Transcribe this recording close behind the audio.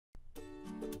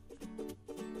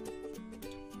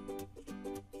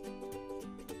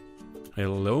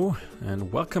Hello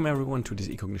and welcome everyone to this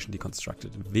eCognition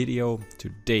Deconstructed video.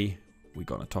 Today we're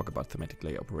gonna talk about thematic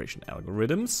layer operation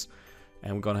algorithms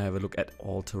and we're gonna have a look at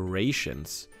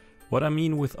alterations. What I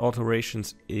mean with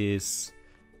alterations is,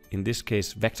 in this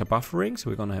case, vector buffering. So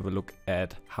we're gonna have a look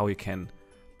at how you can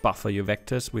buffer your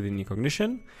vectors within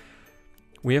eCognition.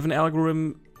 We have an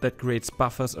algorithm that creates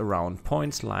buffers around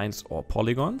points, lines or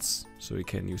polygons. So you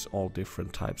can use all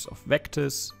different types of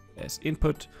vectors as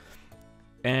input.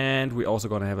 And we're also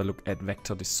going to have a look at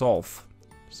vector dissolve.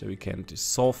 So you can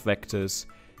dissolve vectors,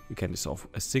 you can dissolve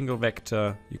a single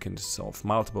vector, you can dissolve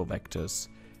multiple vectors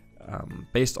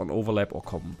based on overlap or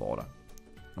common border.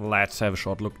 Let's have a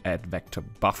short look at vector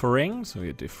buffering. So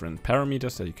your different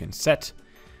parameters that you can set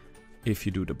if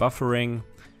you do the buffering.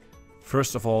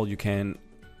 First of all, you can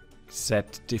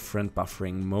set different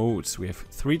buffering modes. We have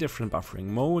 3 different buffering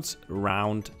modes: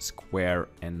 round, square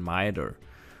and miter.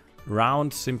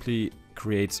 Round simply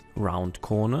creates round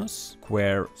corners,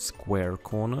 square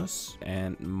corners,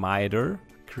 and miter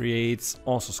creates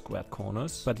also squared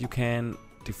corners. But you can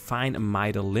define a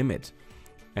miter limit,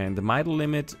 and the miter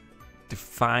limit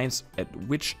defines at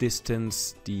which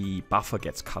distance the buffer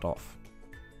gets cut off.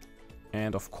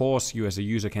 And of course, you as a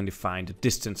user can define the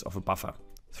distance of a buffer: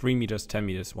 3 meters, 10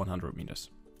 meters, 100 meters.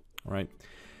 All right.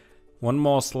 One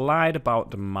more slide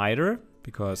about the miter,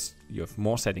 because you have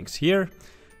more settings here.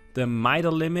 The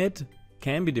miter limit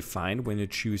can be defined when you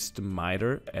choose the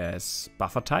miter as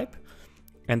buffer type,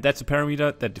 and that's a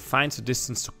parameter that defines the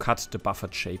distance to cut the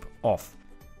buffered shape off.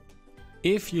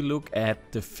 If you look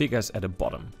at the figures at the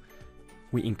bottom,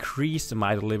 we increase the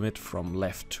miter limit from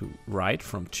left to right,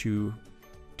 from 2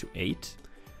 to 8,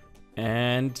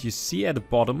 and you see at the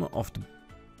bottom of the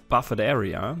buffered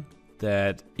area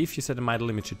that if you set the miter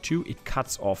limit to 2, it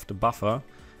cuts off the buffer.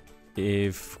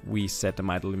 If we set the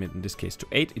miter limit in this case to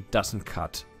 8, it doesn't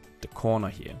cut the corner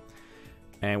here.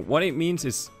 And what it means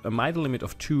is a miter limit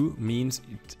of 2 means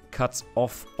it cuts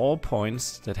off all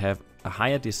points that have a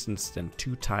higher distance than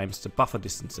 2 times the buffer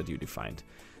distance that you defined.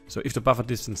 So if the buffer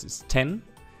distance is 10,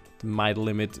 the miter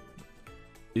limit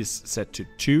is set to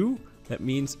 2. That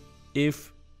means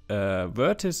if a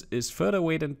vertex is further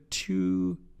away than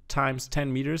 2 times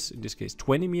 10 meters, in this case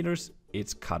 20 meters,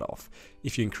 it's cut off.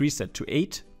 If you increase that to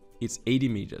 8, it's 80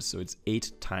 meters, so it's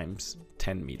 8 times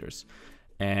 10 meters.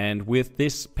 And with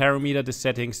this parameter, the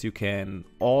settings, you can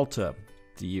alter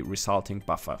the resulting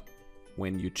buffer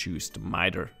when you choose the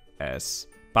miter as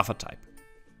buffer type.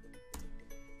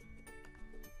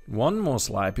 One more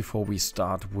slide before we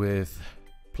start with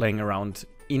playing around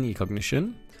in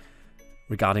eCognition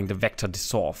regarding the vector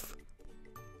dissolve.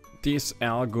 This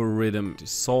algorithm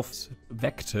dissolves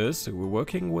vectors, so we're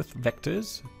working with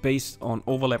vectors based on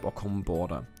overlap or common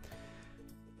border.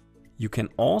 You can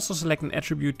also select an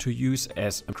attribute to use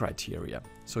as a criteria.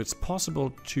 So it's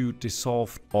possible to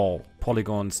dissolve all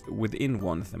polygons within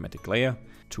one thematic layer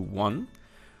to 1,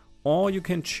 or you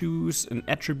can choose an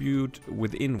attribute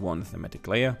within one thematic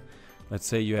layer. Let's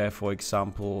say you have, for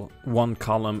example, 1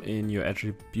 column in your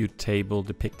attribute table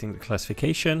depicting the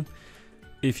classification.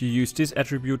 If you use this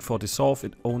attribute for dissolve,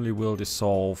 it only will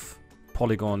dissolve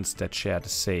polygons that share the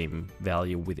same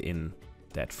value within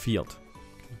that field.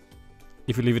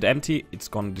 If you leave it empty, it's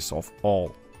going to dissolve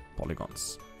all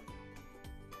polygons.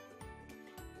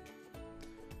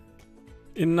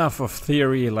 Enough of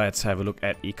theory, let's have a look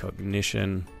at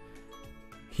eCognition.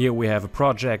 Here we have a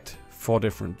project, 4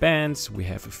 different bands, we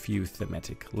have a few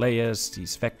thematic layers,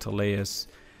 these vector layers,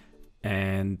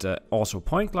 and also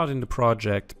point cloud in the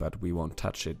project, but we won't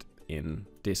touch it in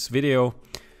this video.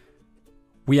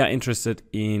 We are interested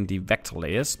in the vector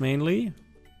layers mainly.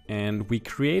 And we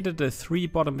created the 3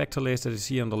 bottom vector layers that you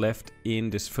see on the left in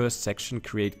this first section: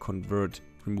 create, convert,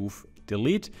 remove,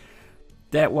 delete.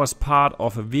 That was part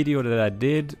of a video that I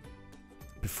did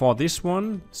before this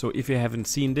one. So if you haven't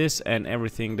seen this and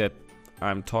everything that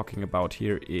I'm talking about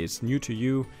here is new to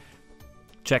you,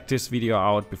 check this video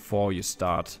out before you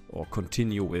start or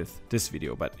continue with this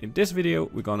video. But in this video,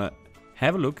 we're gonna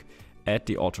have a look at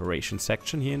the alteration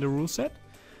section here in the rule set.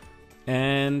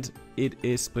 And it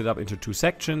is split up into 2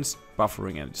 sections,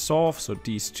 buffering and dissolve. So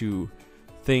these 2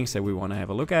 things that we want to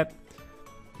have a look at.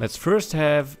 Let's first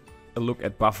have a look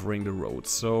at buffering the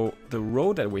roads. So the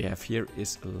road that we have here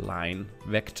is a line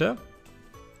vector.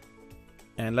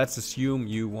 And let's assume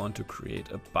you want to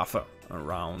create a buffer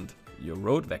around your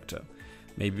road vector.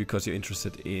 Maybe because you're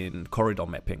interested in corridor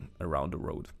mapping around the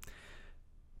road.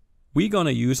 We're going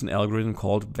to use an algorithm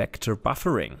called vector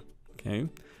buffering. Okay.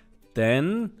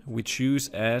 Then we choose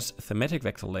as thematic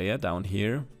vector layer down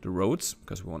here the roads,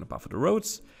 because we want to buffer the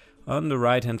roads. On the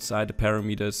right hand side, the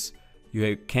parameters,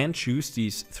 You can choose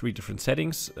these 3 different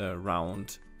settings,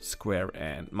 round, square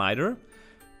and miter.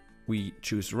 We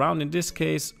choose round in this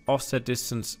case, offset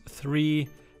distance 3,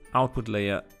 output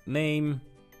layer name,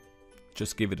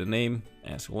 just give it a name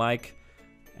as you like,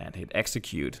 and hit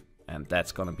execute. And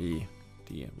that's gonna be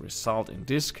the result in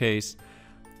this case.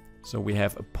 So we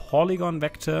have a polygon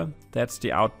vector, that's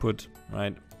the output,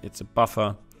 right? It's a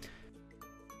buffer.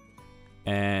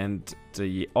 And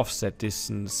the offset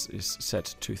distance is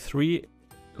set to 3.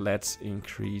 Let's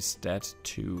increase that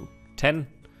to 10.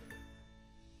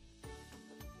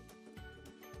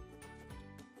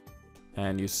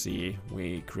 And you see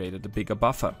we created a bigger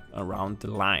buffer around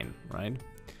the line, right?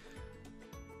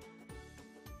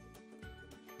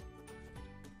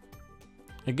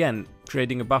 Again,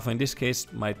 creating a buffer in this case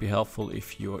might be helpful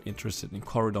if you're interested in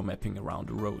corridor mapping around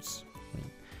the roads.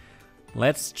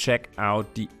 Let's check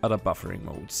out the other buffering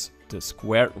modes, the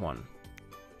squared one.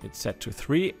 It's set to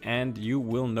 3 and you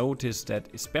will notice that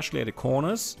especially at the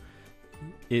corners,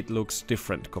 it looks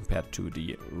different compared to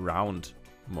the round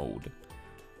mode.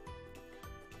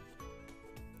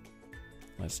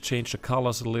 Let's change the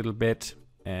colors a little bit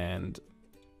and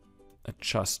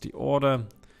adjust the order.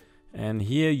 And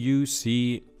here you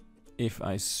see, if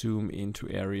I zoom into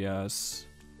areas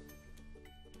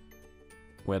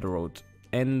where the road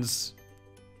ends,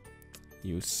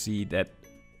 you see that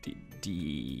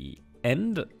the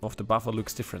end of the buffer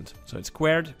looks different. So it's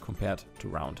squared compared to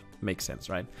round. Makes sense,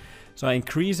 right? So I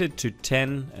increase it to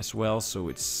 10 as well, so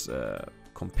it's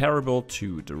comparable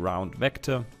to the round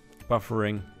vector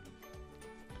buffering.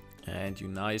 And you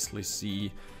nicely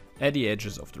see at the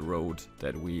edges of the road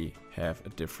that we have a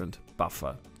different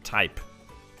buffer type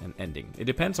and ending. It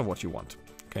depends on what you want,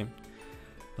 okay?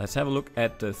 Let's have a look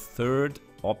at the third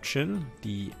option,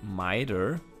 the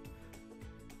miter.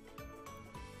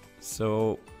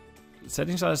 So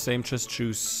settings are the same, just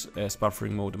choose as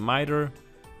buffering mode miter.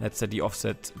 Let's set the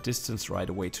offset distance right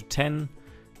away to 10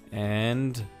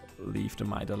 and leave the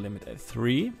miter limit at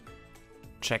 3.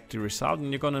 Check the result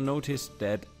and you're gonna notice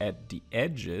that at the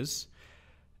edges,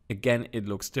 again, it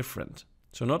looks different.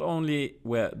 So not only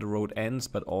where the road ends,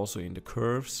 but also in the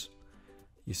curves,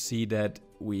 you see that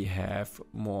we have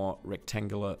more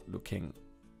rectangular looking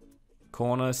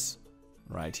corners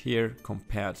right here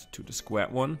compared to the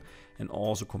squared one and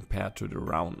also compared to the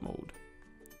round mode.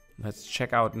 Let's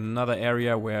check out another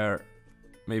area where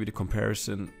maybe the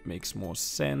comparison makes more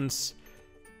sense.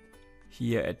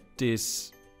 Here at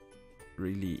this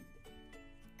really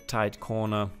tight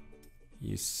corner,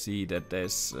 you see that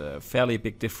there's a fairly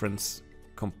big difference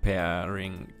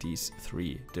comparing these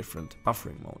 3 different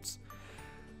buffering modes.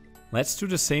 Let's do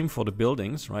the same for the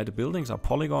buildings, right? The buildings are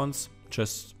polygons,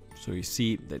 just so you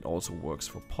see that also works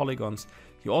for polygons.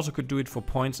 You also could do it for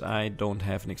points. I don't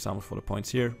have an example for the points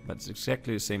here, but it's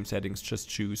exactly the same settings. Just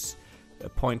choose a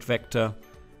point vector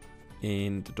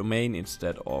in the domain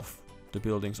instead of the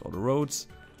buildings or the roads.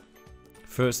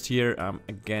 First here, I'm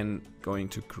again going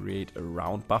to create a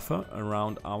round buffer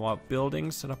around our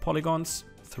buildings that are polygons,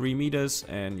 3 meters,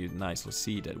 and you nicely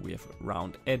see that we have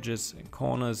round edges and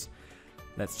corners.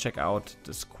 Let's check out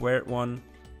the squared one.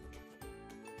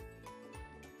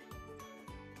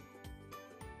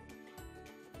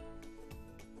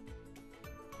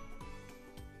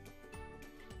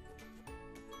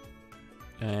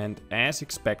 And as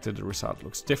expected, the result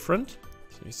looks different.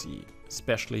 So you see,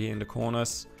 especially here in the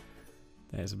corners,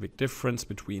 there's a big difference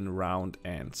between round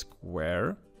and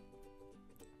square.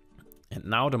 And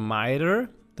now the miter,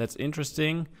 that's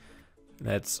interesting.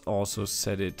 Let's also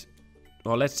set it,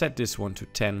 or let's set this one to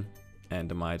 10 and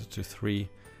the miter to 3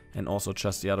 and also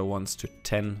just the other ones to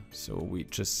 10. So we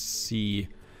just see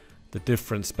the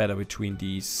difference better between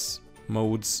these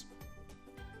modes.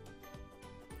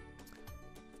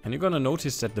 And you're gonna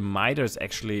notice that the miter is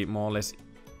actually more or less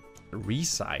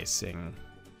resizing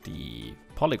the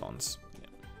polygons,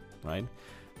 right?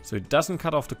 So it doesn't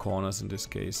cut off the corners in this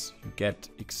case. You get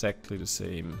exactly the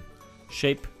same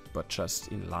shape, but just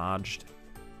enlarged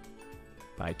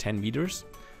by 10 meters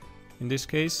in this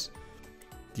case.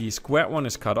 The squared one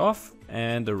is cut off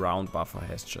and the round buffer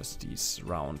has just these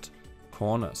round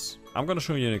corners. I'm going to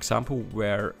show you an example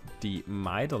where the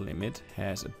miter limit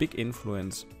has a big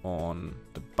influence on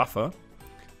the buffer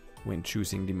when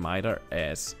choosing the miter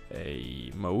as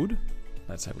a mode.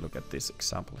 Let's have a look at this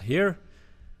example here.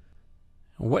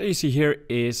 What you see here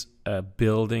is a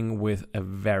building with a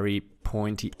very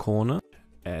pointy corner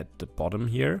at the bottom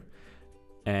here.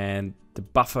 And the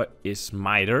buffer is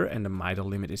miter and the miter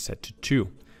limit is set to 2.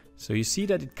 So you see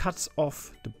that it cuts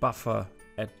off the buffer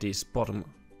at this bottom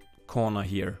corner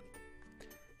here.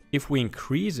 If we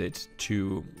increase it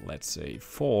to, let's say,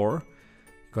 4,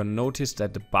 you're gonna notice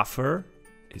that the buffer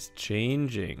is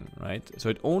changing, right? So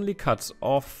it only cuts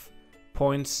off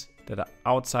points that are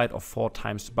outside of 4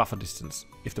 times the buffer distance.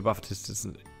 If the buffer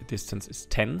distance is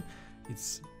 10,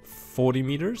 it's 40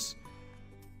 meters.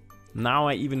 Now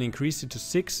I even increased it to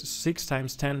 6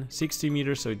 times 10, 60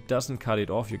 meters, so it doesn't cut it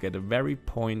off. You get a very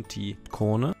pointy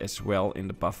corner as well in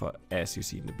the buffer as you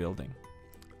see in the building.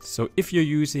 So if you're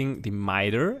using the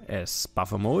miter as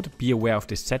buffer mode, be aware of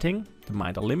this setting, the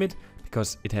miter limit,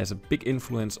 because it has a big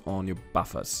influence on your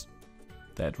buffers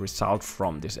that result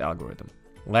from this algorithm.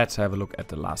 Let's have a look at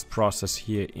the last process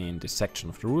here in this section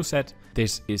of the rule set.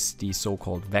 This is the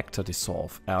so-called vector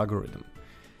dissolve algorithm.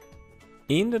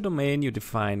 In the domain, you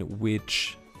define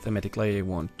which thematic layer you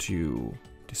want to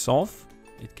dissolve.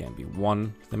 It can be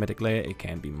one thematic layer, it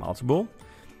can be multiple.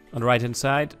 On the right hand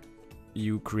side,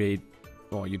 you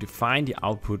define the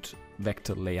output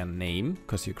vector layer name,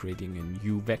 because you're creating a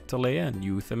new vector layer, a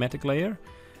new thematic layer.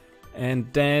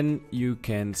 And then you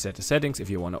can set the settings if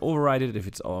you want to override it, if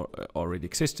it's already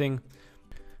existing.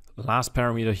 Last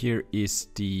parameter here is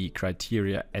the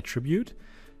criteria attribute.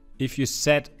 If you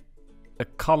set a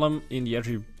column in the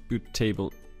attribute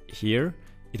table here,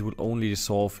 it will only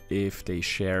dissolve if they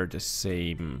share the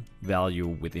same value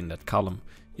within that column.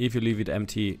 If you leave it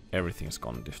empty, everything is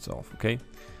gonna dissolve, okay?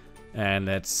 And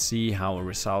let's see how a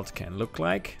result can look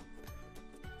like.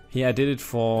 Here I did it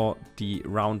for the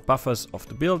round buffers of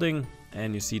the building,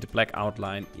 and you see the black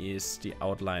outline is the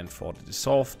outline for the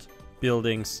dissolved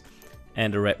buildings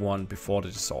and the red one before the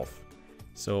dissolve.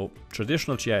 So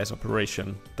traditional GIS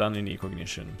operation done in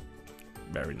eCognition.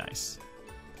 Very nice.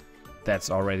 That's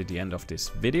already the end of this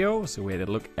video. So we had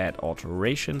a look at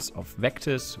alterations of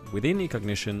vectors within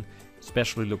eCognition,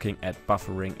 especially looking at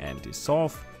buffering and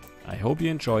dissolve. I hope you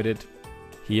enjoyed it.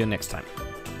 See you next time.